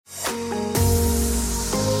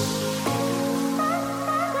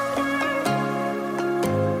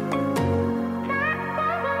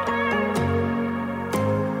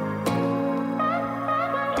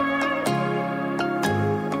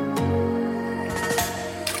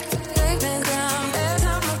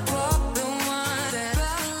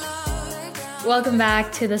Welcome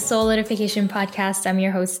back to the Solidification Podcast. I'm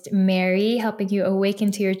your host, Mary, helping you awaken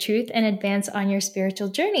to your truth and advance on your spiritual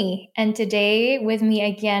journey. And today with me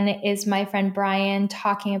again is my friend Brian,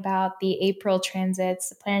 talking about the April transits,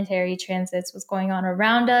 the planetary transits, what's going on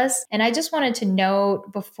around us. And I just wanted to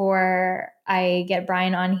note before I get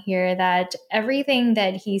Brian on here that everything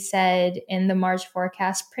that he said in the March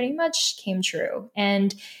forecast pretty much came true.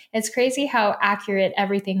 And it's crazy how accurate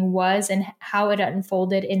everything was and how it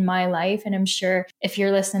unfolded in my life. And I'm sure if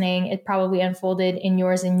you're listening, it probably unfolded in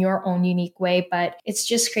yours in your own unique way. But it's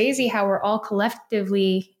just crazy how we're all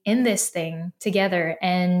collectively in this thing together,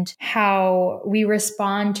 and how we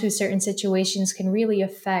respond to certain situations can really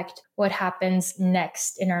affect what happens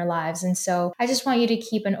next in our lives. And so I just want you to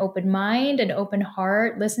keep an open mind, an open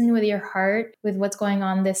heart, listen with your heart with what's going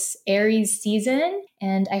on this Aries season.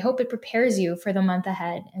 And I hope it prepares you for the month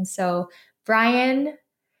ahead. And so, Brian,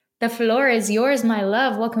 the floor is yours, my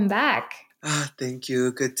love. Welcome back. Thank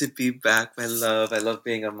you. Good to be back, my love. I love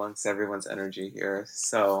being amongst everyone's energy here.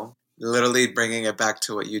 So, literally bringing it back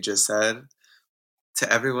to what you just said.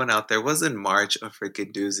 To everyone out there, wasn't March a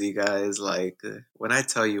freaking doozy, guys? Like, when I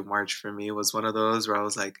tell you March for me was one of those where I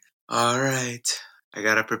was like, all right, I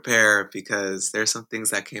gotta prepare, because there's some things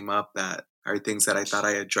that came up that are things that I thought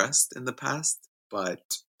I addressed in the past,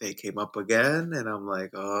 but they came up again, and I'm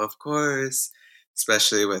like, oh, of course.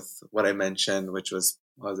 Especially with what I mentioned, which was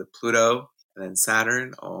Pluto and then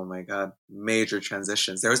Saturn. Oh my God, major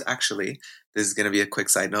transitions. There was actually, this is going to be a quick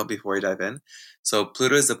side note before we dive in. So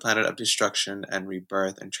Pluto is the planet of destruction and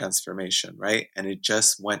rebirth and transformation, right? And it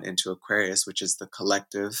just went into Aquarius, which is the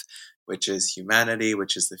collective, which is humanity,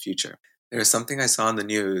 which is the future. There's something I saw in the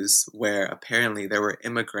news where apparently there were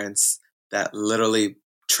immigrants that literally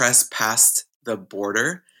trespassed the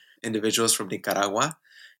border, individuals from Nicaragua.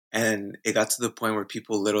 And it got to the point where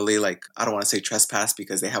people literally, like, I don't want to say trespass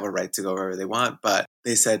because they have a right to go wherever they want, but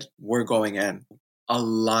they said, we're going in.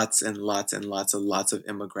 Lots and lots and lots of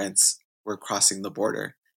immigrants were crossing the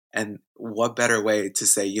border. And what better way to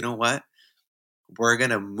say, you know what? We're going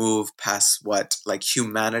to move past what, like,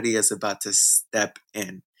 humanity is about to step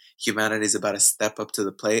in. Humanity is about to step up to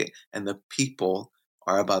the plate, and the people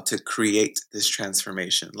are about to create this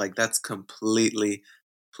transformation. Like, that's completely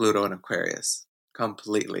Pluto and Aquarius.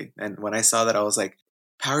 Completely. And when I saw that, I was like,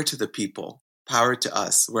 power to the people, power to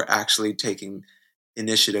us. We're actually taking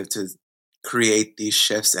initiative to create these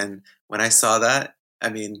shifts. And when I saw that, I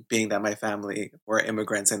mean, being that my family were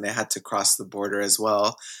immigrants and they had to cross the border as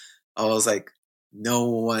well, I was like, no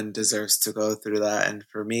one deserves to go through that. And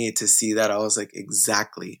for me to see that, I was like,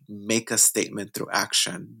 exactly, make a statement through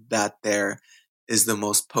action. That there is the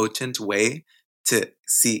most potent way to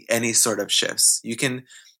see any sort of shifts. You can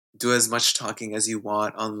do as much talking as you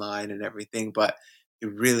want online and everything, but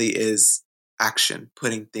it really is action,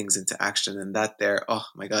 putting things into action. And that there, oh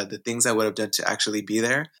my God, the things I would have done to actually be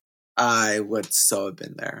there, I would so have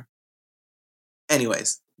been there.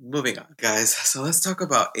 Anyways, moving on, guys. So let's talk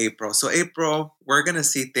about April. So April, we're going to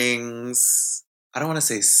see things, I don't want to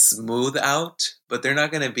say smooth out, but they're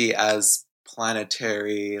not going to be as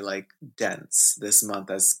planetary, like, dense this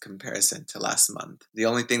month as comparison to last month. The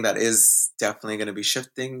only thing that is definitely going to be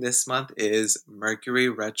shifting this month is Mercury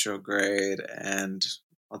retrograde, and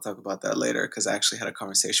I'll talk about that later because I actually had a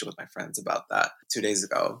conversation with my friends about that 2 days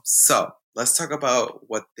ago. So let's talk about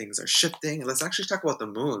what things are shifting. Let's actually talk about the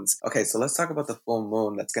moons. Okay, so let's talk about the full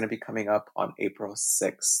moon that's going to be coming up on April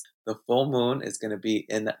 6th. The full moon is going to be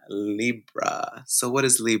in Libra. So what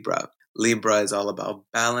is Libra? Libra is all about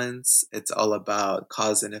balance. It's all about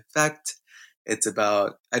cause and effect. It's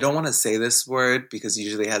about, I don't want to say this word because it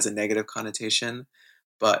usually has a negative connotation,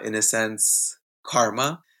 but in a sense,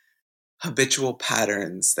 karma. Habitual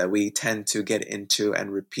patterns that we tend to get into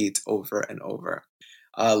and repeat over and over.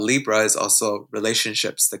 Libra is also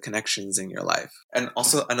relationships, the connections in your life. And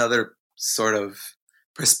also another sort of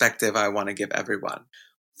perspective I want to give everyone.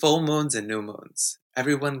 Full moons and new moons.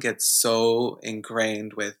 Everyone gets so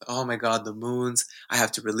ingrained with, oh my God, the moons, I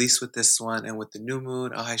have to release with this one, and with the new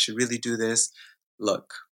moon, oh, I should really do this.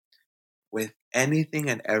 Look, with anything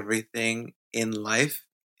and everything in life,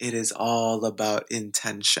 it is all about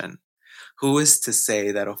intention. Who is to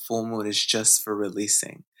say that a full moon is just for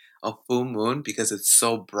releasing? A full moon, because it's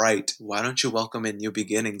so bright, why don't you welcome in new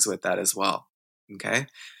beginnings with that as well? Okay?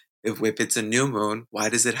 If it's a new moon, why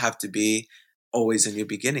does it have to be always a new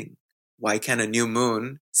beginning? Why can't a new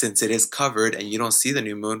moon, since it is covered and you don't see the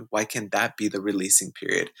new moon, why can't that be the releasing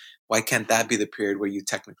period? Why can't that be the period where you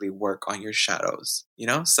technically work on your shadows? You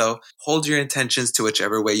know? So hold your intentions to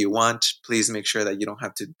whichever way you want. Please make sure that you don't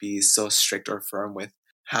have to be so strict or firm with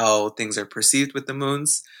how things are perceived with the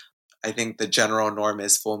moons. I think the general norm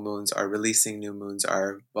is full moons are releasing, new moons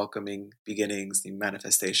are welcoming beginnings, new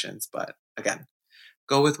manifestations. But again,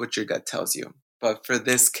 go with what your gut tells you. But for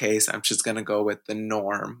this case, I'm just going to go with the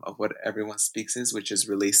norm of what everyone speaks is, which is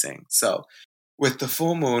releasing. So with the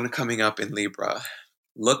full moon coming up in Libra,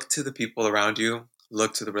 look to the people around you,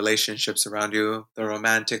 look to the relationships around you, the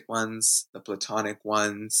romantic ones, the platonic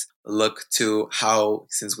ones. Look to how,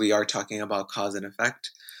 since we are talking about cause and effect,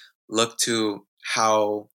 look to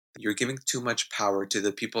how you're giving too much power to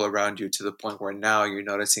the people around you to the point where now you're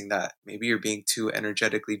noticing that maybe you're being too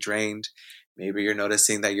energetically drained. Maybe you're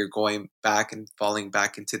noticing that you're going back and falling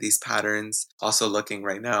back into these patterns. Also looking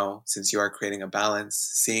right now, since you are creating a balance,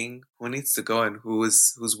 seeing who needs to go and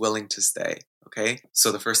who's willing to stay. Okay.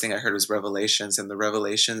 So the first thing I heard was revelations, and the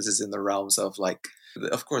revelations is in the realms of like,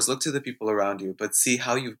 of course, look to the people around you, but see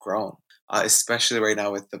how you've grown. Especially right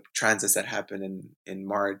now with the transits that happen in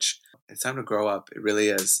March. It's time to grow up. It really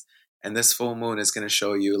is. And this full moon is going to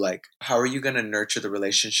show you like how are you going to nurture the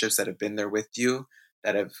relationships that have been there with you,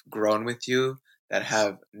 that have grown with you, that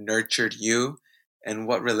have nurtured you, and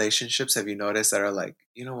what relationships have you noticed that are like,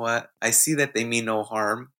 you know what? I see that they mean no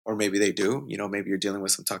harm, or maybe they do. You know, maybe you're dealing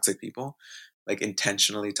with some toxic people, like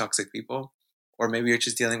intentionally toxic people, or maybe you're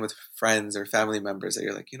just dealing with friends or family members that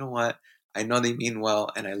you're like, you know what? I know they mean well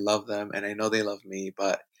and I love them and I know they love me,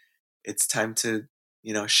 but it's time to,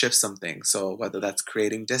 shift something. So whether that's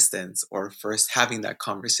creating distance or first having that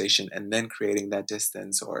conversation and then creating that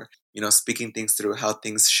distance, or, speaking things through how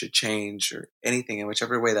things should change, or anything in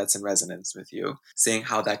whichever way that's in resonance with you, seeing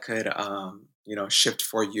how that could, shift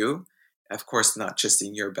for you. Of course, not just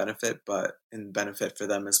in your benefit, but in benefit for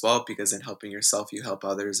them as well, because in helping yourself, you help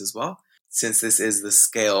others as well. Since this is the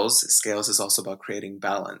scales is also about creating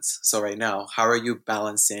balance. So right now, how are you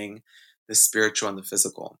balancing the spiritual and the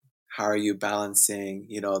physical? How are you balancing,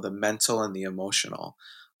 the mental and the emotional?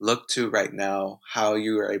 Look to right now how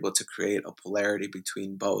you are able to create a polarity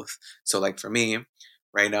between both. So like for me,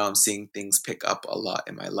 right now I'm seeing things pick up a lot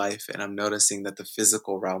in my life, and I'm noticing that the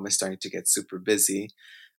physical realm is starting to get super busy,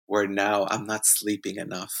 where now I'm not sleeping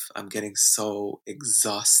enough. I'm getting so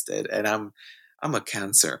exhausted, and I'm a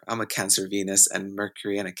Cancer. I'm a Cancer Venus and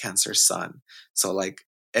Mercury and a Cancer Sun. So like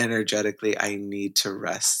energetically I need to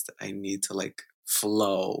rest. I need to like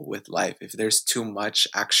flow with life. If there's too much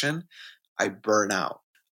action, I burn out.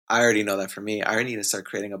 I already know that for me. I already need to start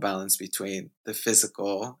creating a balance between the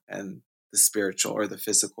physical and the spiritual, or the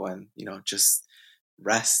physical and, just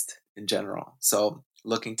rest in general. So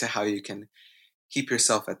looking to how you can keep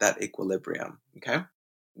yourself at that equilibrium. Okay.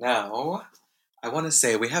 Now, I want to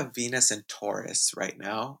say we have Venus and Taurus right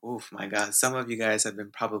now. Oof, my God. Some of you guys have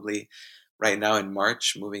been probably right now in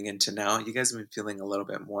March, moving into now. You guys have been feeling a little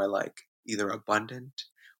bit more like either abundant,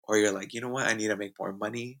 or you're like, you know what, I need to make more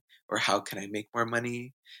money, or how can I make more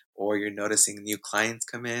money? Or you're noticing new clients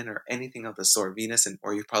come in, or anything of the sort. Venus, and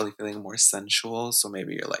or you're probably feeling more sensual. So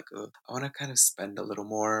maybe you're like, oh, I want to kind of spend a little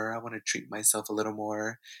more. I want to treat myself a little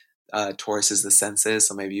more. Taurus is the senses,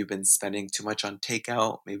 so maybe you've been spending too much on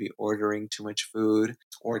takeout, maybe ordering too much food,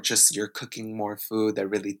 or just you're cooking more food that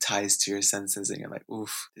really ties to your senses, and you're like,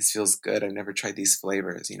 oof, this feels good. I've never tried these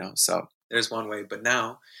flavors. So there's one way. But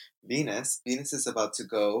now, Venus is about to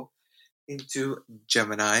go into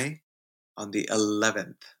Gemini on the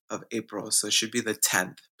 11th of April. So it should be the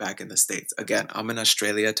 10th back in the States. Again, I'm in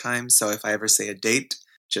Australia time. So if I ever say a date,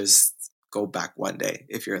 just go back one day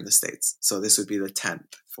if you're in the States. So this would be the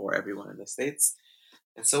 10th for everyone in the States.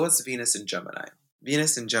 And so what's Venus in Gemini?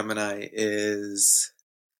 Venus in Gemini it's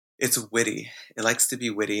witty. It likes to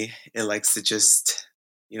be witty. It likes to just,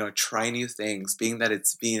 try new things. Being that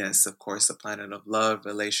it's Venus, of course, the planet of love,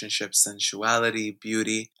 relationships, sensuality,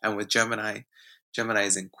 beauty. And with Gemini, Gemini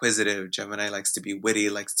is inquisitive. Gemini likes to be witty,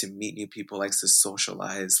 likes to meet new people, likes to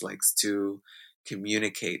socialize, likes to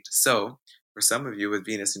communicate. So for some of you with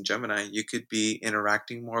Venus and Gemini, you could be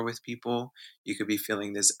interacting more with people. You could be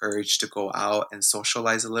feeling this urge to go out and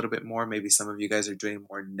socialize a little bit more. Maybe some of you guys are doing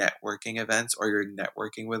more networking events, or you're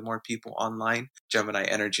networking with more people online. Gemini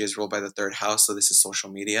energy is ruled by the third house, so this is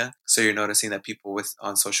social media. So you're noticing that people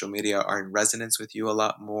on social media are in resonance with you a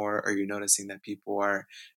lot more, or you're noticing that people are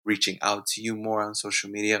reaching out to you more on social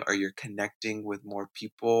media, or you're connecting with more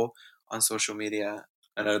people on social media.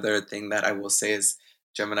 Another thing that I will say is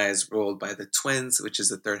Gemini is ruled by the twins, which is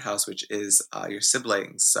the third house, which is your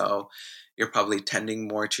siblings. So you're probably tending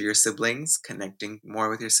more to your siblings, connecting more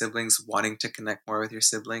with your siblings, wanting to connect more with your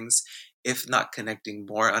siblings. If not connecting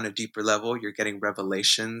more on a deeper level, you're getting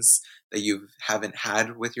revelations that you haven't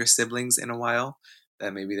had with your siblings in a while,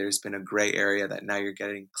 that maybe there's been a gray area that now you're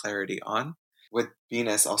getting clarity on. with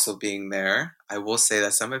Venus also being there, I will say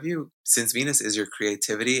that some of you, since Venus is your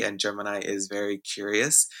creativity and Gemini is very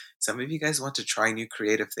curious, some of you guys want to try new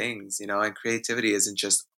creative things, and creativity isn't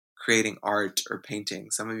just creating art or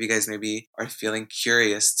painting. Some of you guys maybe are feeling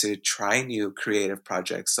curious to try new creative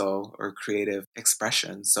projects, or creative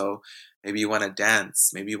expression. So maybe you want to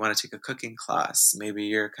dance, maybe you want to take a cooking class, maybe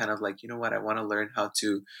you're kind of like, you know what, I want to learn how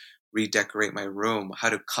to redecorate my room, how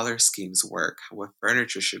do color schemes work, what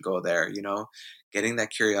furniture should go there, getting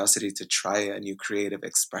that curiosity to try a new creative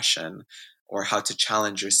expression or how to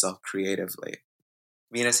challenge yourself creatively.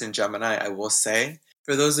 Venus in Gemini, I will say,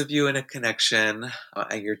 for those of you in a connection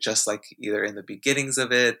and you're just like either in the beginnings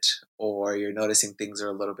of it or you're noticing things are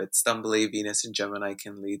a little bit stumbly, Venus in Gemini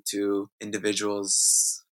can lead to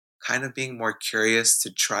individuals kind of being more curious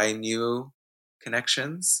to try new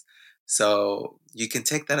connections. So you can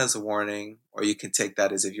take that as a warning, or you can take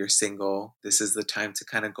that as if you're single, this is the time to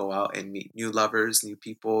kind of go out and meet new lovers, new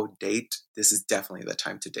people, date. This is definitely the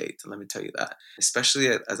time to date. Let me tell you that. Especially,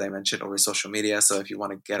 as I mentioned, over social media. So if you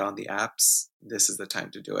want to get on the apps, this is the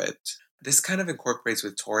time to do it. This kind of incorporates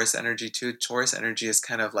with Taurus energy too. Taurus energy is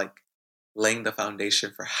kind of like laying the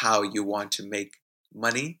foundation for how you want to make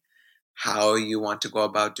money, how you want to go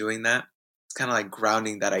about doing that. It's kind of like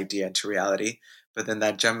grounding that idea into reality. But then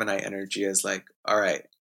that Gemini energy is like, all right,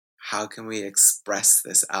 how can we express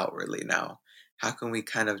this outwardly now? How can we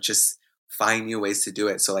kind of just find new ways to do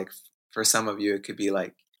it? So, like, for some of you, it could be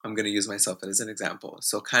like, I'm going to use myself as an example.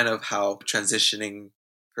 So, kind of how transitioning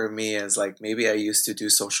for me is like, maybe I used to do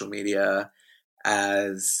social media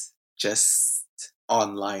as just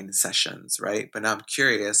online sessions, right? But now I'm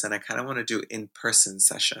curious and I kind of want to do in person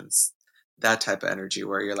sessions, that type of energy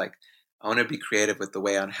where you're like, I want to be creative with the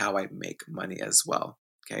way on how I make money as well.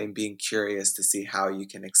 Okay. And being curious to see how you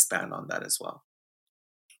can expand on that as well.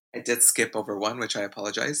 I did skip over one, which I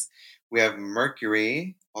apologize. We have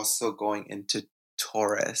Mercury also going into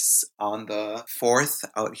Taurus on the 4th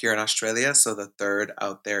out here in Australia, so the 3rd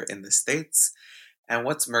out there in the States. And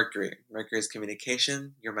what's Mercury? Mercury is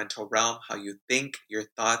communication, your mental realm, how you think, your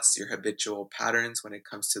thoughts, your habitual patterns when it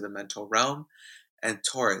comes to the mental realm. And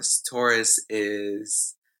Taurus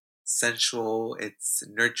is sensual, it's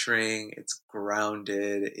nurturing, it's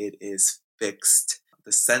grounded, it is fixed.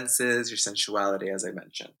 The senses, your sensuality, as I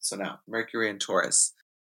mentioned. So now, Mercury and Taurus.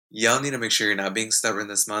 Y'all need to make sure you're not being stubborn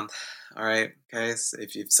this month. All right, guys?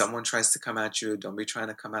 If someone tries to come at you, don't be trying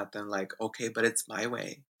to come at them like, okay, but it's my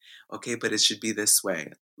way. Okay, but it should be this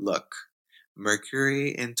way. Look,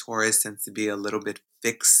 Mercury in Taurus tends to be a little bit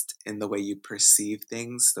fixed in the way you perceive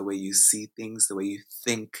things, the way you see things, the way you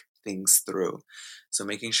think things through. So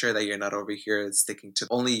making sure that you're not over here sticking to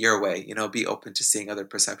only your way, be open to seeing other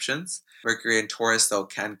perceptions. Mercury in Taurus, though,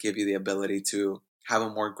 can give you the ability to have a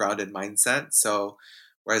more grounded mindset. So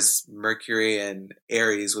whereas Mercury and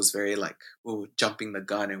Aries was very like, ooh, jumping the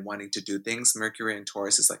gun and wanting to do things, Mercury and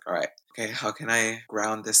Taurus is like, all right, okay, how can I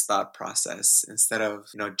ground this thought process instead of,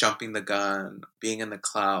 jumping the gun, being in the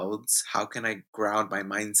clouds? How can I ground my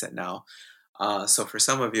mindset now? So for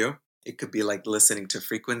some of you, it could be like listening to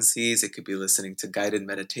frequencies. It could be listening to guided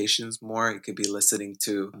meditations more. It could be listening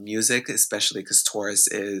to music, especially because Taurus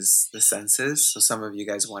is the senses. So some of you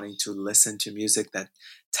guys wanting to listen to music that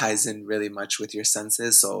ties in really much with your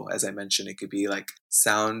senses. So as I mentioned, it could be like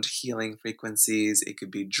sound healing frequencies. It could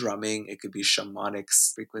be drumming. It could be shamanic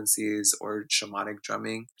frequencies or shamanic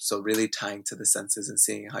drumming. So really tying to the senses and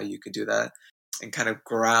seeing how you could do that and kind of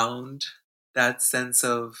ground that sense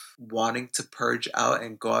of wanting to purge out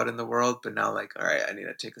and go out in the world, but now like, all right, I need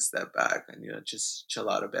to take a step back. I need to just chill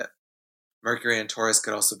out a bit. Mercury and Taurus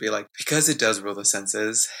could also be like, because it does rule the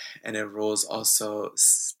senses and it rules also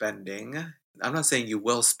spending. I'm not saying you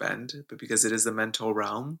will spend, but because it is the mental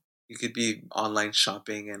realm, you could be online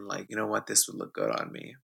shopping and like, you know what, this would look good on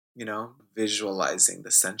me. Visualizing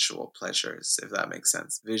the sensual pleasures, if that makes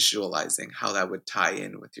sense. Visualizing how that would tie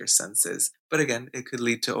in with your senses. But again, it could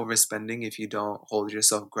lead to overspending if you don't hold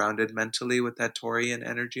yourself grounded mentally with that Taurian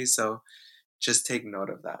energy. So just take note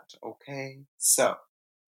of that. Okay. So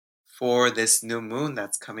for this new moon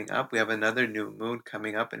that's coming up, we have another new moon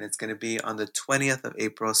coming up, and it's going to be on the 20th of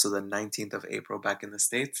April, so the 19th of April back in the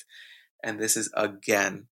States. And this is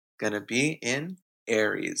again going to be in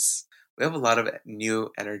Aries. We have a lot of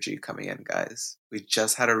new energy coming in, guys. We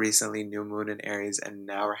just had a recently new moon in Aries, and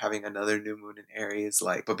now we're having another new moon in Aries.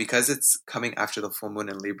 But because it's coming after the full moon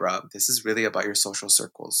in Libra, this is really about your social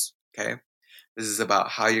circles, okay? This is about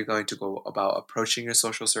how you're going to go about approaching your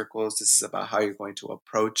social circles. This is about how you're going to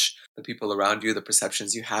approach the people around you, the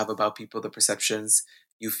perceptions you have about people, the perceptions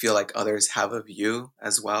you feel like others have of you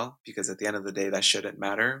as well, because at the end of the day, that shouldn't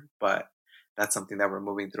matter, but that's something that we're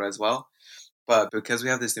moving through as well. But because we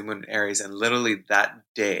have this new moon in Aries, and literally that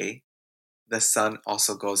day, the sun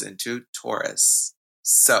also goes into Taurus.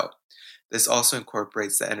 So this also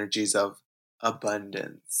incorporates the energies of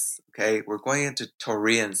abundance. Okay, we're going into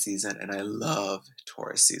Taurian season, and I love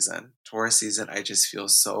Taurus season. Taurus season, I just feel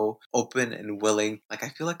so open and willing. Like, I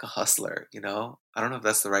feel like a hustler, you know? I don't know if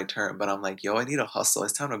that's the right term, but I'm like, yo, I need a hustle.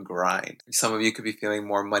 It's time to grind. Some of you could be feeling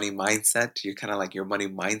more money mindset. You're kind of like, your money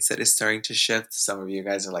mindset is starting to shift. Some of you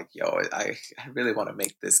guys are like, yo, I really want to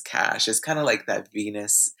make this cash. It's kind of like that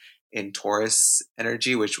Venus in Taurus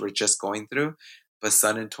energy, which we're just going through. But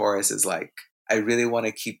Sun in Taurus is like, I really want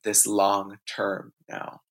to keep this long term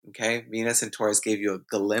now. Okay. Venus and Taurus gave you a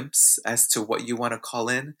glimpse as to what you want to call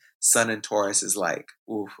in. Sun and Taurus is like,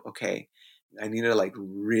 ooh, okay. I need to like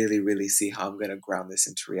really, really see how I'm going to ground this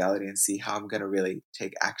into reality and see how I'm going to really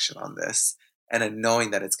take action on this. And then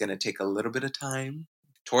knowing that it's going to take a little bit of time.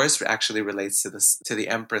 Taurus actually relates to the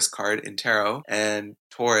Empress card in tarot, and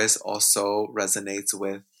Taurus also resonates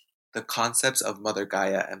with the concepts of Mother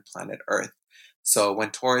Gaia and planet Earth. So when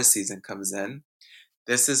Taurus season comes in,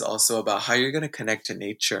 this is also about how you're going to connect to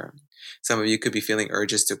nature. Some of you could be feeling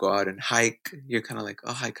urges to go out and hike. You're kind of like,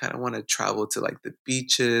 oh, I kind of want to travel to like the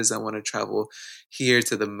beaches. I want to travel here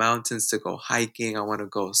to the mountains to go hiking. I want to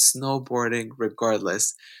go snowboarding.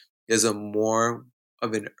 Regardless, there's a more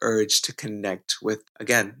of an urge to connect with,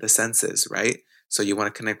 again, the senses, right? So you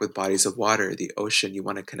want to connect with bodies of water, the ocean. You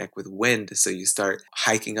want to connect with wind. So you start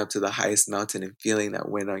hiking up to the highest mountain and feeling that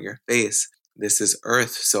wind on your face. This is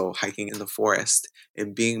earth, so hiking in the forest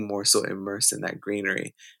and being more so immersed in that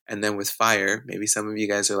greenery. And then with fire, maybe some of you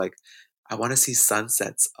guys are like, I want to see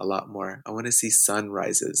sunsets a lot more. I want to see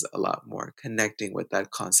sunrises a lot more, connecting with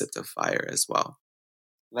that concept of fire as well.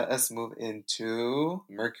 Let us move into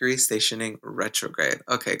Mercury stationing retrograde.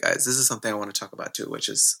 Okay, guys, this is something I want to talk about too, which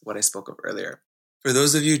is what I spoke of earlier. For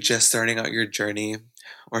those of you just starting out your journey,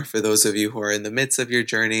 or for those of you who are in the midst of your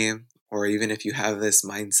journey, or even if you have this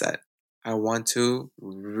mindset, I want to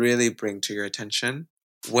really bring to your attention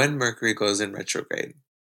when Mercury goes in retrograde.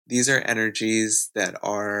 These are energies that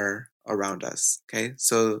are around us, okay?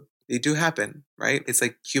 So they do happen, right? It's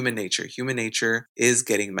like human nature. Human nature is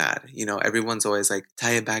getting mad. You know, everyone's always like,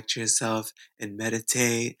 tie it back to yourself and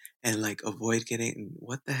meditate and like avoid getting,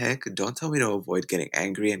 what the heck? Don't tell me to avoid getting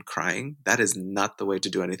angry and crying. That is not the way to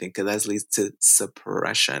do anything, because that leads to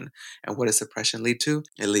suppression. And what does suppression lead to?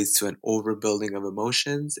 It leads to an overbuilding of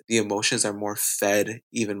emotions. The emotions are more fed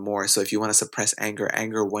even more. So if you want to suppress anger,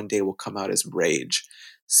 anger one day will come out as rage.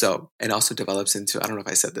 So, it also develops into, I don't know if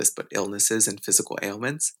I said this, but illnesses and physical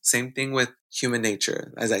ailments. Same thing with human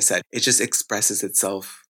nature. As I said, it just expresses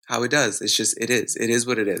itself how it does. It's just, it is. It is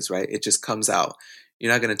what it is, right? It just comes out.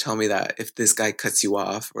 You're not going to tell me that if this guy cuts you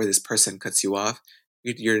off or this person cuts you off,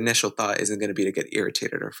 your initial thought isn't going to be to get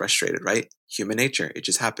irritated or frustrated, right? Human nature. It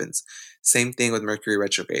just happens. Same thing with Mercury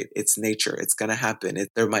retrograde. It's nature. It's going to happen.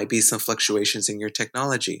 There might be some fluctuations in your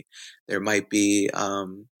technology. There might be,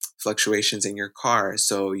 fluctuations in your car.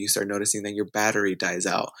 So you start noticing that your battery dies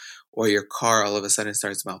out, or your car all of a sudden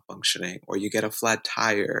starts malfunctioning, or you get a flat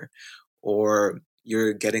tire, or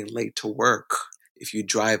you're getting late to work. If you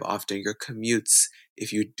drive often, your commutes,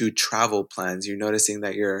 if you do travel plans, you're noticing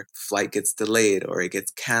that your flight gets delayed or it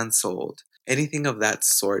gets canceled. Anything of that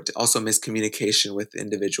sort. Also miscommunication with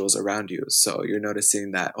individuals around you. So you're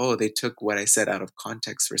noticing that, oh, they took what I said out of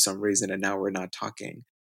context for some reason and now we're not talking.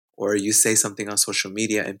 Or you say something on social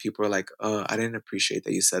media and people are like, oh, I didn't appreciate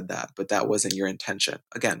that you said that, but that wasn't your intention.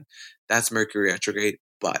 Again, that's Mercury retrograde.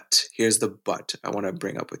 But here's the but I want to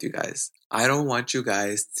bring up with you guys. I don't want you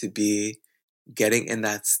guys to be getting in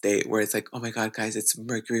that state where it's like, oh my God, guys, it's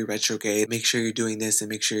Mercury retrograde. Make sure you're doing this and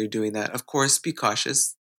make sure you're doing that. Of course, be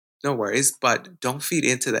cautious. No worries, but don't feed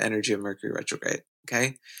into the energy of Mercury retrograde.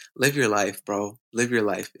 Okay? Live your life, bro. Live your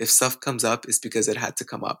life. If stuff comes up, it's because it had to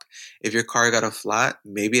come up. If your car got a flat,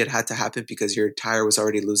 maybe it had to happen because your tire was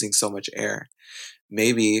already losing so much air.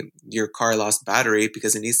 Maybe your car lost battery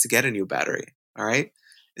because it needs to get a new battery. All right?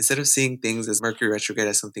 Instead of seeing things as Mercury retrograde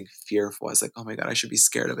as something fearful, as like, oh my God, I should be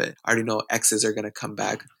scared of it. I already know exes are going to come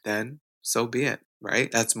back. Then so be it,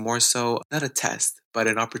 right? That's more so not a test, but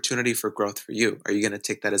an opportunity for growth for you. Are you going to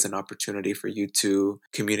take that as an opportunity for you to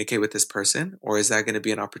communicate with this person? Or is that going to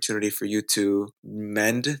be an opportunity for you to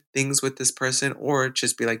mend things with this person? Or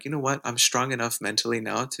just be like, you know what? I'm strong enough mentally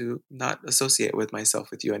now to not associate with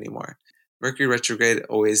myself with you anymore. Mercury retrograde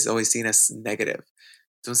always seen as negative.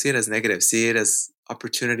 Don't see it as negative. See it as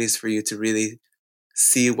opportunities for you to really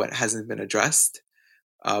see what hasn't been addressed,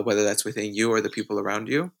 whether that's within you or the people around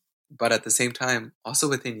you. But at the same time, also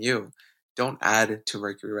within you. Don't add to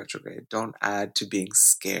Mercury retrograde. Don't add to being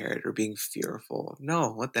scared or being fearful. No,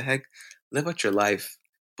 what the heck? Live out your life.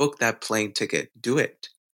 Book that plane ticket. Do it.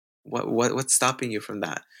 What's stopping you from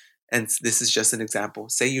that? And this is just an example.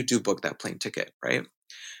 Say you do book that plane ticket, right?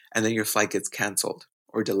 And then your flight gets canceled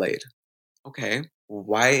or delayed. Okay,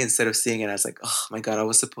 why instead of seeing it as like, oh my God, I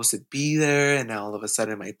was supposed to be there and now all of a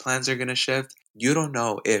sudden my plans are going to shift? You don't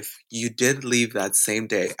know if you did leave that same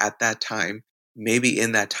day at that time, maybe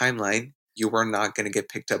in that timeline, you were not going to get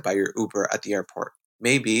picked up by your Uber at the airport.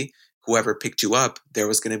 Maybe whoever picked you up, there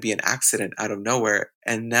was going to be an accident out of nowhere.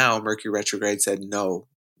 And now Mercury retrograde said, no,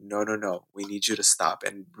 no, no, no, we need you to stop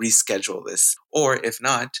and reschedule this. Or if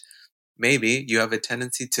not, maybe you have a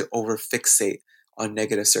tendency to overfixate on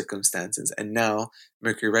negative circumstances. And now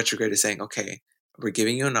Mercury retrograde is saying, okay, we're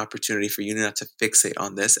giving you an opportunity for you not to fixate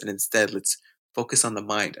on this. And instead, let's focus on the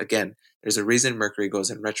mind. Again, there's a reason Mercury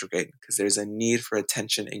goes in retrograde because there's a need for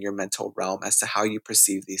attention in your mental realm as to how you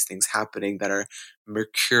perceive these things happening that are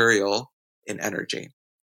mercurial in energy.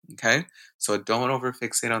 Okay, so don't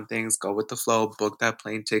overfixate on things. Go with the flow. Book that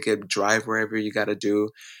plane ticket. Drive wherever you got to do.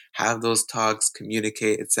 Have those talks.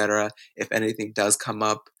 Communicate, etc. If anything does come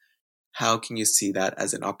up, how can you see that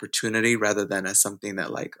as an opportunity rather than as something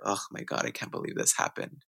that like, oh my God, I can't believe this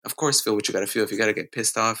happened. Of course, feel what you got to feel. If you got to get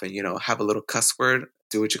pissed off and have a little cuss word,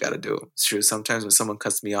 do what you got to do. It's true. Sometimes when someone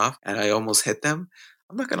cuts me off and I almost hit them,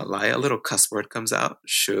 I'm not gonna lie. A little cuss word comes out.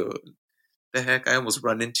 Shoot, the heck, I almost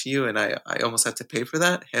run into you and I almost had to pay for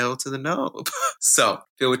that? Hell to the no. So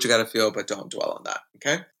feel what you got to feel, but don't dwell on that,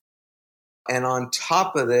 okay? And on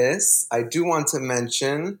top of this, I do want to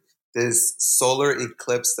mention this solar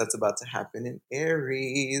eclipse that's about to happen in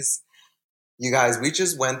Aries. You guys, we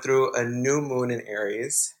just went through a new moon in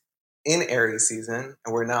Aries season,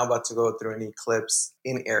 and we're now about to go through an eclipse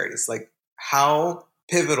in Aries. Like, how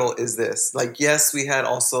pivotal is this? Like, yes, we had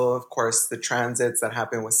also, of course, the transits that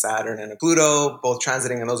happened with Saturn and Pluto, both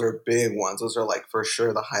transiting, and those are big ones. Those are like for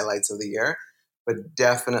sure the highlights of the year. But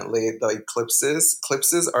definitely the eclipses.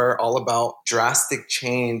 Eclipses are all about drastic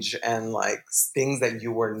change and like things that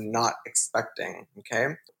you were not expecting.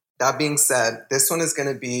 Okay. That being said, this one is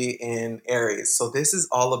going to be in Aries. So this is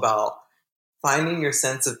all about finding your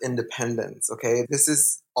sense of independence, okay? This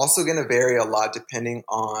is also going to vary a lot depending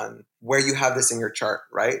on where you have this in your chart,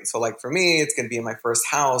 right? So like for me, it's going to be in my first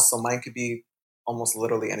house, so mine could be almost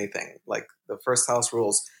literally anything. Like the first house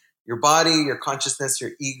rules your body, your consciousness,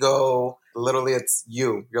 your ego. Literally, it's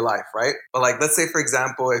you, your life, right? But like, let's say, for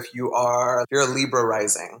example, if you're a Libra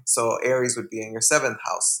rising, so Aries would be in your seventh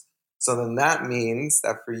house. So then that means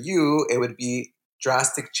that for you, it would be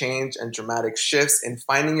drastic change and dramatic shifts in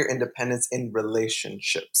finding your independence in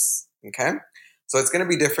relationships. Okay? So it's going to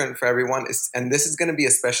be different for everyone. And this is going to be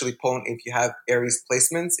especially potent if you have Aries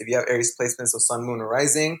placements. If you have Aries placements of sun, moon, or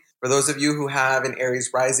rising. For those of you who have an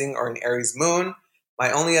Aries rising or an Aries moon,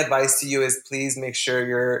 my only advice to you is please make sure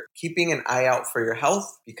you're keeping an eye out for your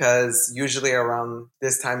health, because usually around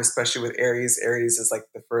this time, especially with Aries is like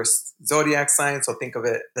the first zodiac sign. So think of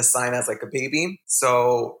it, the sign as like a baby.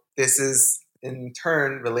 So this is in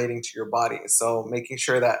turn relating to your body. So making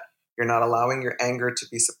sure that you're not allowing your anger to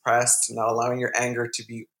be suppressed, not allowing your anger to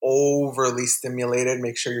be overly stimulated.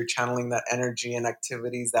 Make sure you're channeling that energy and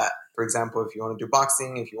activities that, for example, if you want to do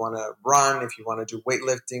boxing, if you want to run, if you want to do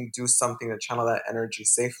weightlifting, do something to channel that energy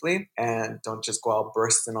safely, and don't just go out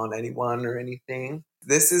bursting on anyone or anything.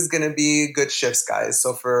 This is going to be good shifts, guys.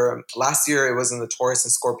 So for last year, it was in the Taurus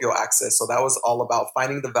and Scorpio axis. So that was all about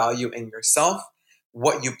finding the value in yourself,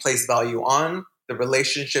 what you place value on, the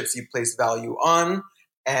relationships you place value on.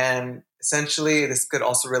 And essentially, this could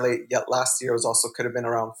also relate. Yet last year was also could have been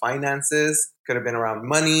around finances, could have been around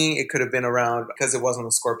money. It could have been around, because it was on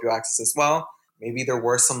the Scorpio axis as well. Maybe there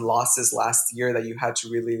were some losses last year that you had to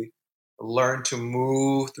really learn to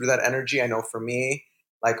move through that energy. I know for me,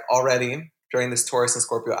 like already during this Taurus and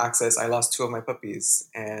Scorpio axis, I lost two of my puppies.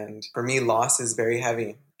 And for me, loss is very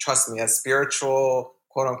heavy. Trust me, as spiritual,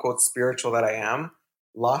 quote unquote, spiritual that I am,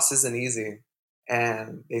 loss isn't easy.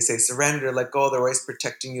 And they say, surrender, let go. They're always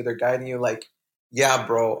protecting you. They're guiding you. Like, yeah,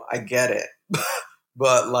 bro, I get it.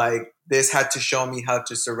 But like, this had to show me how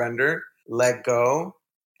to surrender, let go,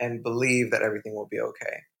 and believe that everything will be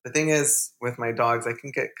okay. The thing is, with my dogs, I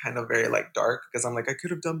can get kind of very like dark because I'm like, I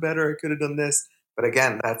could have done better. I could have done this. But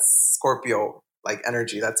again, that's Scorpio like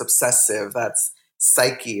energy. That's obsessive. That's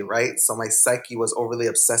psyche, right? So my psyche was overly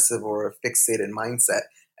obsessive or a fixated mindset.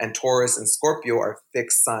 And Taurus and Scorpio are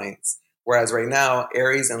fixed signs. Whereas right now,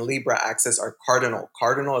 Aries and Libra axis are cardinal.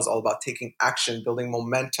 Cardinal is all about taking action, building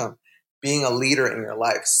momentum, being a leader in your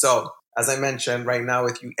life. So As I mentioned, right now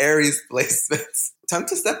with you Aries placements, time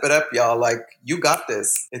to step it up, y'all. Like, you got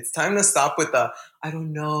this. It's time to stop with the, I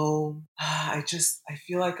don't know, I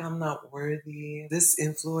feel like I'm not worthy. This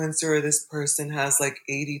influencer or this person has like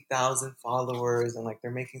 80,000 followers and like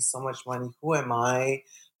they're making so much money. Who am I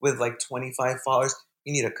with like 25 followers?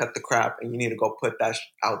 You need to cut the crap and you need to go put that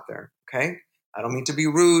out there, okay? I don't mean to be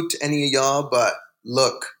rude to any of y'all, but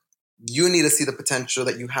look, you need to see the potential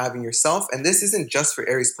that you have in yourself. And this isn't just for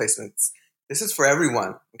Aries placements. This is for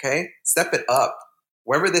everyone, okay? Step it up.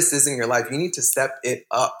 Wherever this is in your life, you need to step it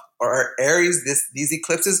up. Or Aries, these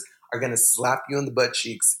eclipses are going to slap you in the butt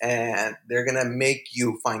cheeks and they're going to make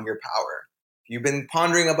you find your power. If you've been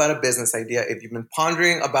pondering about a business idea, if you've been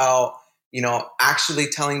pondering about, actually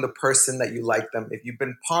telling the person that you like them, if you've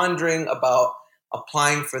been pondering about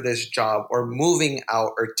applying for this job or moving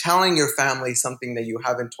out or telling your family something that you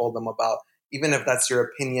haven't told them about, even if that's your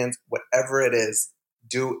opinions, whatever it is,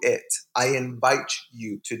 do it. I invite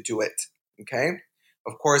you to do it. Okay?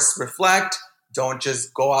 Of course, reflect. Don't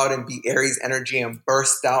just go out and be Aries energy and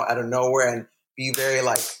burst out of nowhere and be very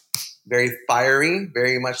fiery,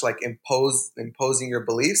 very much like imposing your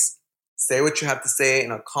beliefs. Say what you have to say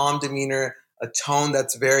in a calm demeanor, a tone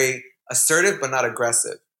that's very assertive but not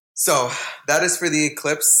aggressive. So that is for the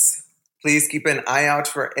eclipse. Please keep an eye out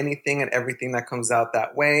for anything and everything that comes out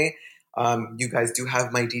that way. You guys do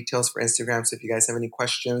have my details for Instagram, so if you guys have any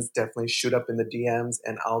questions, definitely shoot up in the DMs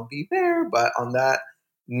and I'll be there. But on that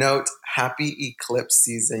note, happy eclipse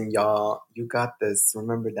season, y'all. You got this.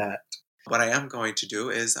 Remember that. What I am going to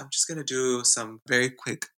do is I'm just going to do some very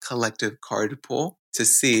quick collective card pull to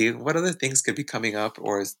see what other things could be coming up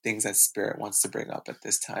or things that Spirit wants to bring up at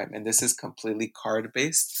this time. And this is completely card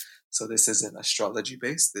based. So this isn't astrology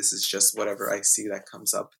based. This is just whatever I see that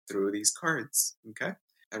comes up through these cards. Okay?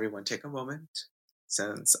 Everyone take a moment.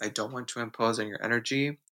 Since I don't want to impose on your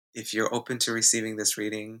energy, if you're open to receiving this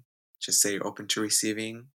reading, just say you're open to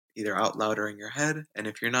receiving, either out loud or in your head. And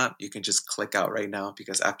if you're not, you can just click out right now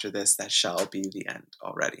because after this, that shall be the end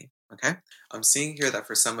already. Okay? I'm seeing here that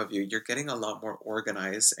for some of you, you're getting a lot more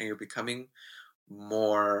organized and you're becoming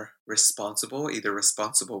more responsible, either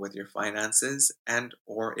responsible with your finances and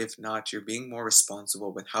or if not, you're being more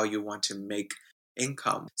responsible with how you want to make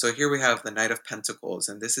income. So here we have the Knight of Pentacles,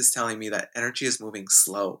 and this is telling me that energy is moving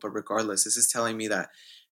slow, but regardless, this is telling me that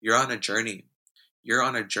you're on a journey. You're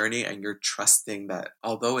on a journey and you're trusting that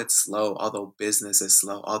although it's slow, although business is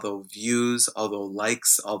slow, although views, although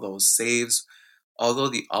likes, although saves, although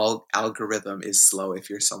the algorithm is slow if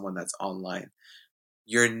you're someone that's online,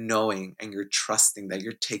 you're knowing and you're trusting that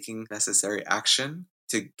you're taking necessary action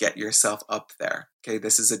to get yourself up there. Okay,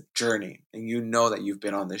 this is a journey and you know that you've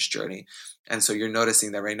been on this journey. And so you're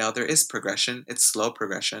noticing that right now there is progression. It's slow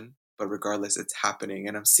progression, but regardless, it's happening.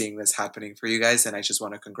 And I'm seeing this happening for you guys. And I just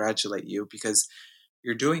want to congratulate you because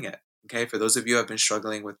you're doing it. Okay, for those of you who have been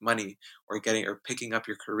struggling with money or getting or picking up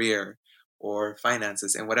your career or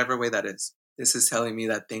finances in whatever way that is, this is telling me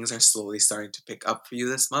that things are slowly starting to pick up for you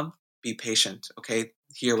this month. Be patient, okay?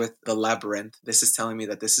 Here with the labyrinth, this is telling me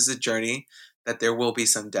that this is a journey, that there will be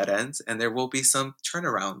some dead ends and there will be some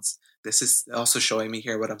turnarounds. This is also showing me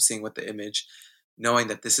here what I'm seeing with the image, knowing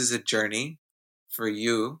that this is a journey for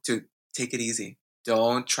you to take it easy.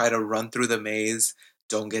 Don't try to run through the maze.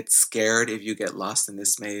 Don't get scared if you get lost in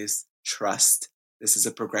this maze. Trust. This is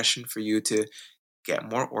a progression for you to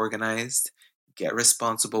get more organized, get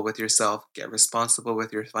responsible with yourself, get responsible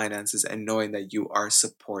with your finances, and knowing that you are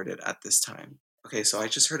supported at this time. Okay, so I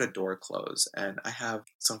just heard a door close, and I have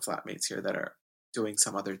some flatmates here that are doing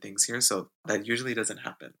some other things here, so that usually doesn't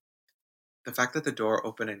happen. The fact that the door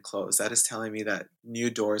opened and closed, that is telling me that new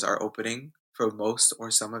doors are opening for most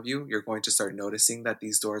or some of you. You're going to start noticing that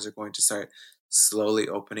these doors are going to start slowly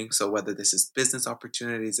opening. So whether this is business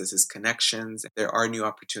opportunities, this is connections, there are new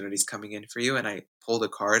opportunities coming in for you. And I pulled a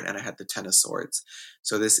card and I had the Ten of Swords.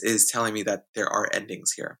 So this is telling me that there are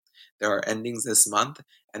endings here. There are endings this month,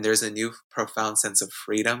 and there's a new profound sense of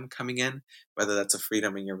freedom coming in, whether that's a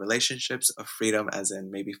freedom in your relationships, a freedom as in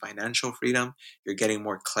maybe financial freedom. You're getting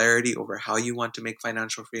more clarity over how you want to make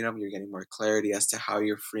financial freedom. You're getting more clarity as to how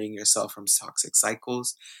you're freeing yourself from toxic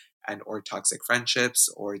cycles and or toxic friendships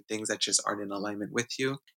or things that just aren't in alignment with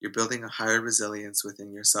you. You're building a higher resilience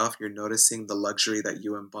within yourself. You're noticing the luxury that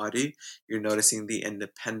you embody. You're noticing the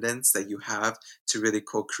independence that you have to really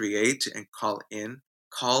co-create and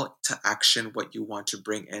call to action what you want to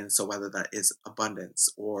bring in. So whether that is abundance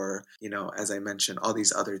or, as I mentioned, all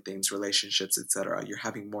these other things, relationships, etc., you're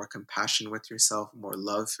having more compassion with yourself, more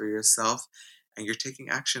love for yourself, and you're taking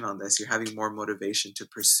action on this. You're having more motivation to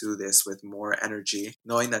pursue this with more energy,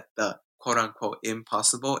 knowing that the quote unquote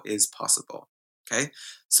impossible is possible. Okay.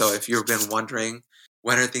 So if you've been wondering,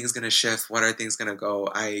 when are things going to shift? When are things going to go?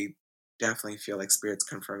 I definitely feel like Spirit's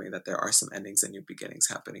confirming that there are some endings and new beginnings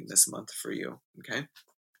happening this month for you. Okay.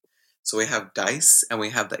 So we have dice and we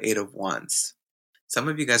have the Eight of Wands. Some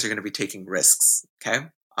of you guys are going to be taking risks. Okay.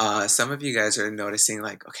 Some of you guys are noticing,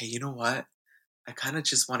 like, okay, you know what? I kind of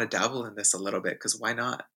just want to dabble in this a little bit because why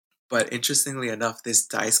not? But interestingly enough, this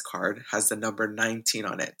dice card has the number 19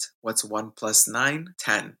 on it. What's 1 plus 9?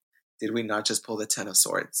 10. Did we not just pull the 10 of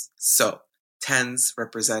swords? So, tens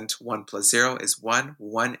represent 1 plus 0 is 1.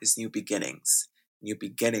 1 is new beginnings. New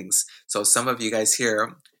beginnings. So, some of you guys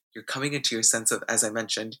here, you're coming into your sense of, as I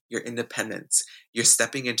mentioned, your independence. You're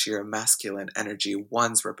stepping into your masculine energy.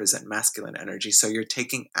 Ones represent masculine energy. So, you're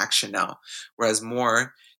taking action now. Whereas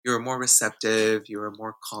you were more receptive, you were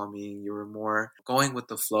more calming, you were more going with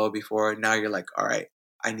the flow before. Now you're like, all right,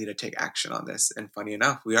 I need to take action on this. And funny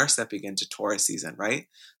enough, we are stepping into Taurus season, right?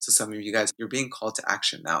 So some of you guys, you're being called to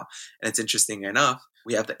action now. And it's interesting enough,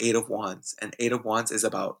 we have the Eight of Wands, and Eight of Wands is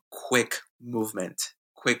about quick movement,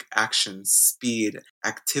 quick action, speed,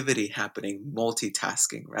 activity happening,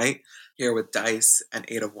 multitasking, right? Here with dice and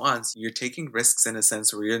Eight of Wands, you're taking risks in a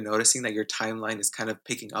sense where you're noticing that your timeline is kind of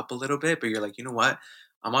picking up a little bit, but you're like, you know what?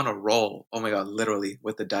 I'm on a roll. Oh my God, literally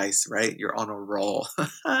with the dice, right? You're on a roll.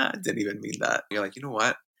 Didn't even mean that. You're like, you know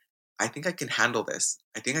what? I think I can handle this.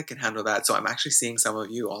 I think I can handle that. So I'm actually seeing some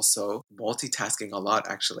of you also multitasking a lot,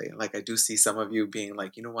 actually. Like I do see some of you being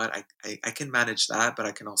like, you know what, I can manage that, but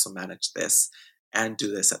I can also manage this and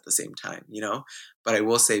do this at the same time, you know? But I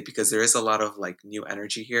will say, because there is a lot of like new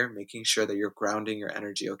energy here, making sure that you're grounding your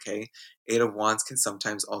energy, okay? Eight of Wands can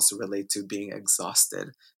sometimes also relate to being exhausted.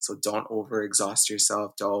 So don't over exhaust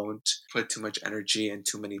yourself. Don't put too much energy in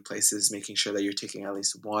too many places, making sure that you're taking at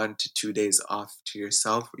least 1 to 2 days off to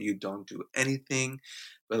yourself where you don't do anything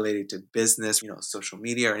related to business, social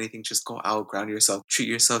media or anything. Just go out, ground yourself, treat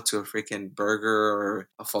yourself to a freaking burger or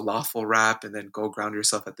a falafel wrap, and then go ground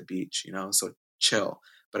yourself at the beach. So chill.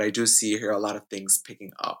 But I do see here a lot of things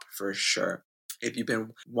picking up for sure. If you've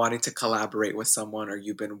been wanting to collaborate with someone or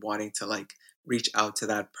you've been wanting to like reach out to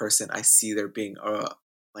that person, I see there being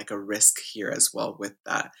a risk here as well with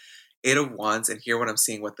that. Eight of Wands, and here what I'm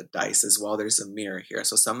seeing with the dice as well, there's a mirror here.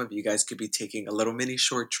 So some of you guys could be taking a little mini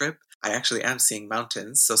short trip. I actually am seeing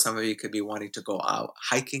mountains. So some of you could be wanting to go out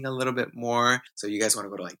hiking a little bit more. So you guys want to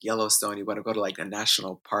go to like Yellowstone, you want to go to like a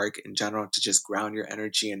national park in general to just ground your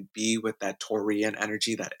energy and be with that Taurian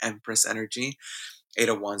energy, that Empress energy. Eight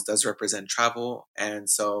of Wands does represent travel. And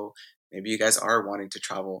so maybe you guys are wanting to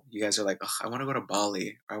travel. You guys are like, I want to go to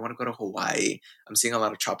Bali or I want to go to Hawaii. I'm seeing a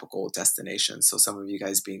lot of tropical destinations. So some of you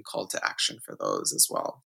guys being called to action for those as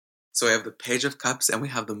well. So we have the Page of Cups and we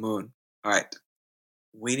have the Moon. All right.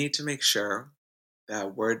 We need to make sure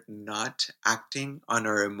that we're not acting on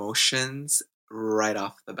our emotions right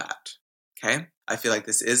off the bat. Okay. I feel like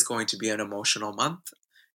this is going to be an emotional month.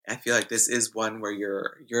 I feel like this is one where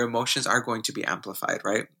your emotions are going to be amplified,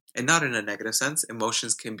 right? And not in a negative sense.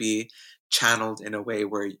 Emotions can be channeled in a way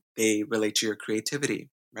where they relate to your creativity,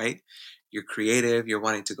 right? You're creative, you're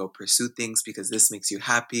wanting to go pursue things because this makes you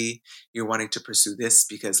happy. You're wanting to pursue this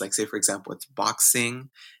because, like, say, for example, it's boxing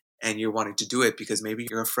and you're wanting to do it because maybe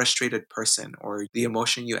you're a frustrated person or the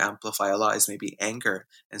emotion you amplify a lot is maybe anger.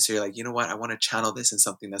 And so you're like, you know what? I want to channel this in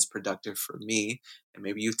something that's productive for me. And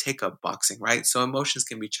maybe you take up boxing, right? So emotions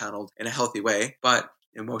can be channeled in a healthy way, but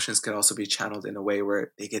emotions can also be channeled in a way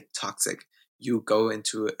where they get toxic. You go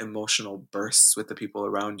into emotional bursts with the people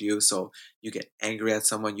around you. So you get angry at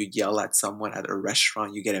someone, you yell at someone at a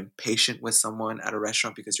restaurant, you get impatient with someone at a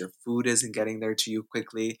restaurant because your food isn't getting there to you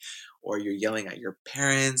quickly, or you're yelling at your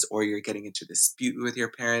parents, or you're getting into dispute with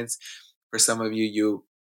your parents. For some of you, you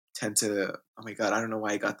tend to, oh my God, I don't know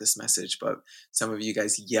why I got this message, but some of you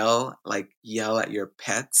guys yell at your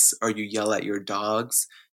pets or you yell at your dogs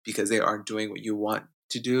because they aren't doing what you want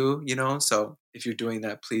to do. So if you're doing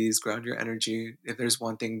that, please ground your energy. If there's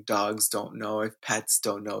one thing dogs don't know, if pets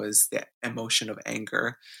don't know, is the emotion of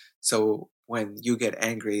anger. So when you get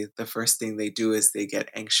angry, the first thing they do is they get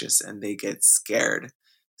anxious and they get scared.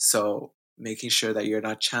 So making sure that you're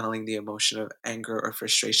not channeling the emotion of anger or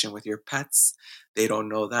frustration with your pets. They don't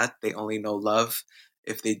know that. They only know love.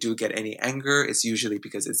 If they do get any anger, it's usually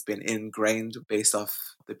because it's been ingrained based off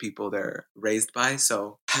the people they're raised by.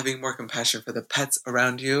 So having more compassion for the pets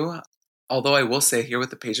around you. Although I will say here with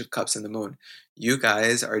the Page of Cups and the Moon, you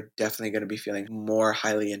guys are definitely going to be feeling more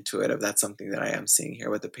highly intuitive. That's something that I am seeing here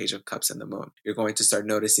with the Page of Cups and the Moon. You're going to start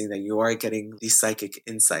noticing that you are getting these psychic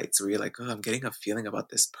insights where you're like, oh, I'm getting a feeling about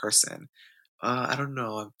this person. I don't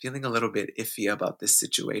know. I'm feeling a little bit iffy about this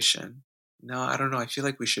situation. No, I don't know. I feel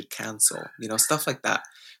like we should cancel, stuff like that.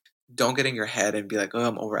 Don't get in your head and be like, oh,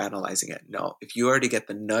 I'm overanalyzing it. No, if you already get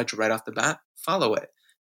the nudge right off the bat, follow it.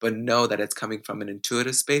 But know that it's coming from an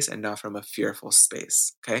intuitive space and not from a fearful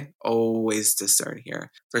space. Okay? Always discern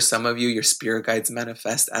here. For some of you, your spirit guides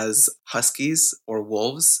manifest as huskies or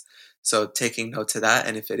wolves. So taking note to that.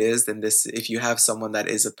 And if it is, then if you have someone that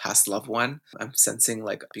is a past loved one, I'm sensing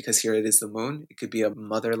like, because here it is the moon, it could be a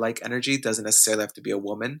mother-like energy. It doesn't necessarily have to be a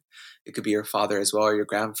woman. It could be your father as well, or your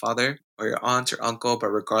grandfather, or your aunt or uncle. But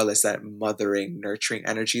regardless, that mothering, nurturing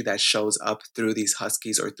energy that shows up through these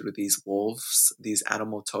huskies or through these wolves, these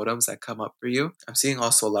animal totems that come up for you. I'm seeing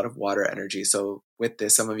also a lot of water energy. So with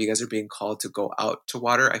this, some of you guys are being called to go out to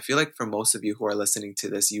water. I feel like for most of you who are listening to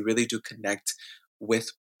this, you really do connect with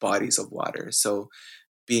bodies of water. So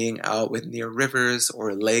being out with near rivers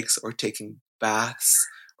or lakes or taking baths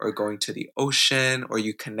or going to the ocean, or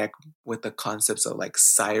you connect with the concepts of like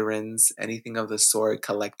sirens, anything of the sort,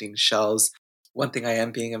 collecting shells. One thing I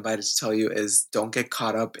am being invited to tell you is don't get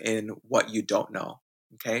caught up in what you don't know.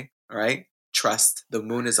 Okay? All right? Trust. The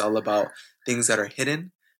moon is all about things that are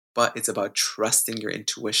hidden, but it's about trusting your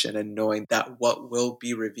intuition and knowing that what will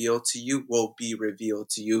be revealed to you will be revealed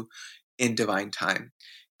to you in divine time.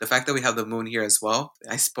 The fact that we have the moon here as well,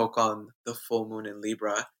 I spoke on the full moon in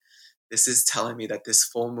Libra. This is telling me that this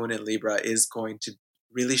full moon in Libra is going to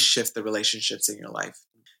really shift the relationships in your life.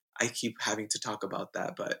 I keep having to talk about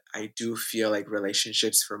that, but I do feel like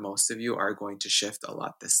relationships for most of you are going to shift a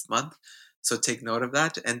lot this month. So take note of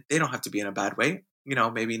that. And they don't have to be in a bad way.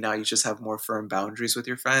 Maybe now you just have more firm boundaries with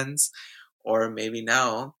your friends. Or maybe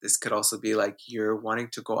now this could also be like you're wanting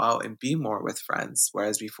to go out and be more with friends,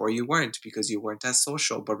 whereas before you weren't because you weren't as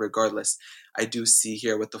social. But regardless, I do see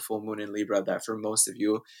here with the full moon in Libra that for most of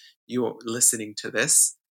you, you are listening to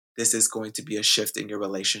this is going to be a shift in your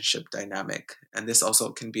relationship dynamic. And this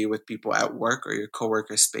also can be with people at work or your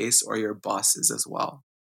coworker space or your bosses as well.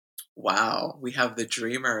 Wow, we have the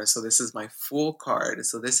dreamer. So this is my Fool card.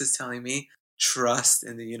 So this is telling me trust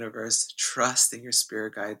in the universe, trust in your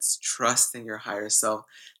spirit guides, trust in your higher self.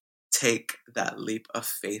 Take that leap of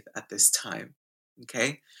faith at this time.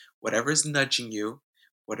 Okay? Whatever's nudging you,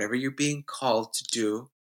 whatever you're being called to do,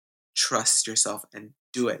 trust yourself and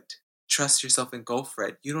do it. Trust yourself and go for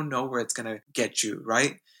it. You don't know where it's going to get you,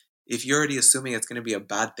 right? If you're already assuming it's going to be a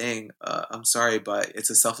bad thing, I'm sorry, but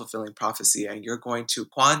it's a self-fulfilling prophecy and you're going to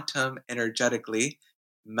quantum energetically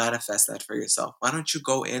manifest that for yourself. Why don't you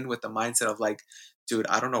go in with the mindset of like, dude,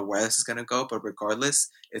 I don't know where this is going to go, but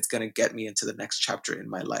regardless, it's going to get me into the next chapter in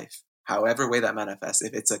my life. However way that manifests.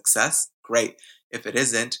 If it's success, great. If it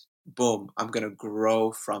isn't, boom, I'm going to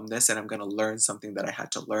grow from this and I'm going to learn something that I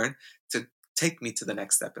had to learn to take me to the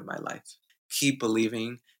next step in my life. Keep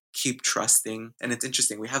believing, keep trusting. And it's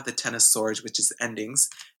interesting, we have the Ten of Swords, which is endings,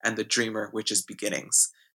 and the Dreamer, which is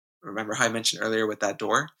beginnings. Remember how I mentioned earlier with that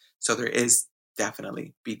door? So there is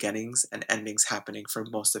definitely beginnings and endings happening for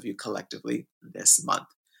most of you collectively this month.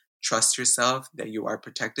 Trust yourself that you are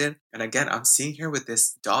protected. And again, I'm seeing here with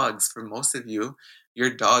this dogs, for most of you, your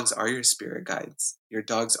dogs are your spirit guides. Your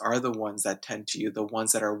dogs are the ones that tend to you, the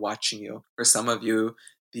ones that are watching you. For some of you,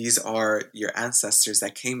 these are your ancestors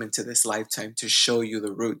that came into this lifetime to show you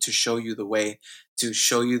the route, to show you the way, to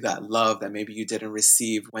show you that love that maybe you didn't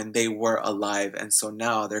receive when they were alive. And so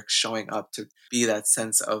now they're showing up to be that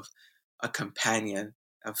sense of a companion,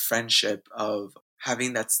 of friendship, of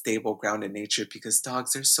having that stable, grounded nature, because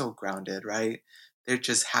dogs are so grounded, right? They're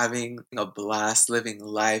just having a blast, living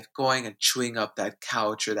life, going and chewing up that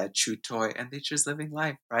couch or that chew toy, and they're just living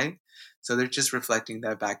life, right? So they're just reflecting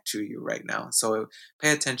that back to you right now. So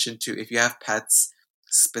pay attention to, if you have pets,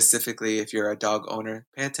 specifically if you're a dog owner,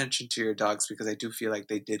 pay attention to your dogs, because I do feel like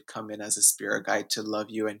they did come in as a spirit guide to love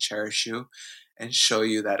you and cherish you and show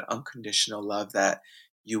you that unconditional love that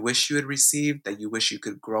you wish you had received, that you wish you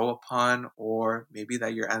could grow upon, or maybe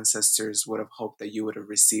that your ancestors would have hoped that you would have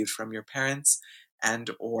received from your parents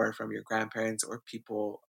and or from your grandparents or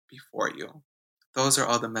people before you. Those are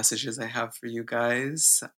all the messages I have for you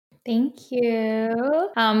guys. Thank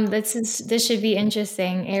you. This should be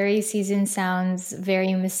interesting. Aries season sounds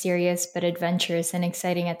very mysterious but adventurous and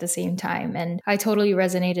exciting at the same time. And I totally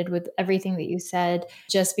resonated with everything that you said,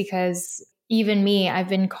 just because even me, I've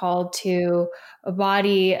been called to a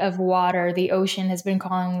body of water. The ocean has been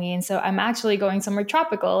calling me. And so I'm actually going somewhere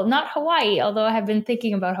tropical, not Hawaii, although I have been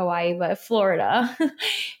thinking about Hawaii, but Florida.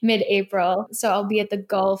 Mid-April. So I'll be at the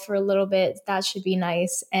Gulf for a little bit. That should be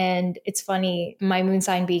nice. And it's funny, my moon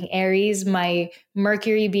sign being Aries, my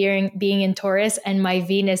Mercury being in Taurus, and my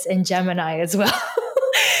Venus in Gemini as well.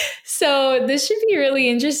 So this should be really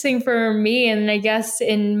interesting for me. And I guess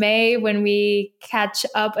in May, when we catch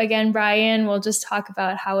up again, Brian, we'll just talk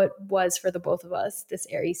about how it was for the both of us this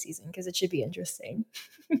Aries season, because it should be interesting.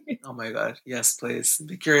 Oh my God. Yes, please.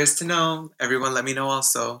 Be curious to know. Everyone, let me know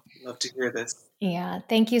also. Love to hear this. Yeah.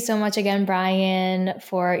 Thank you so much again, Brian,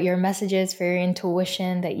 for your messages, for your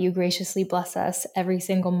intuition that you graciously bless us every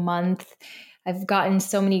single month. I've gotten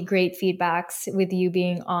so many great feedbacks with you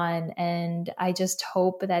being on, and I just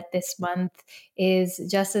hope that this month is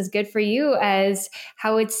just as good for you as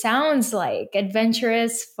how it sounds like: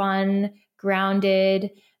 adventurous, fun,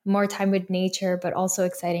 grounded, more time with nature, but also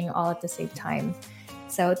exciting all at the same time.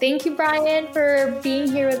 So thank you, Brian, for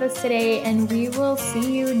being here with us today, and we will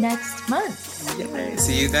see you next month. Yay.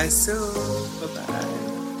 See you guys soon. Bye-bye.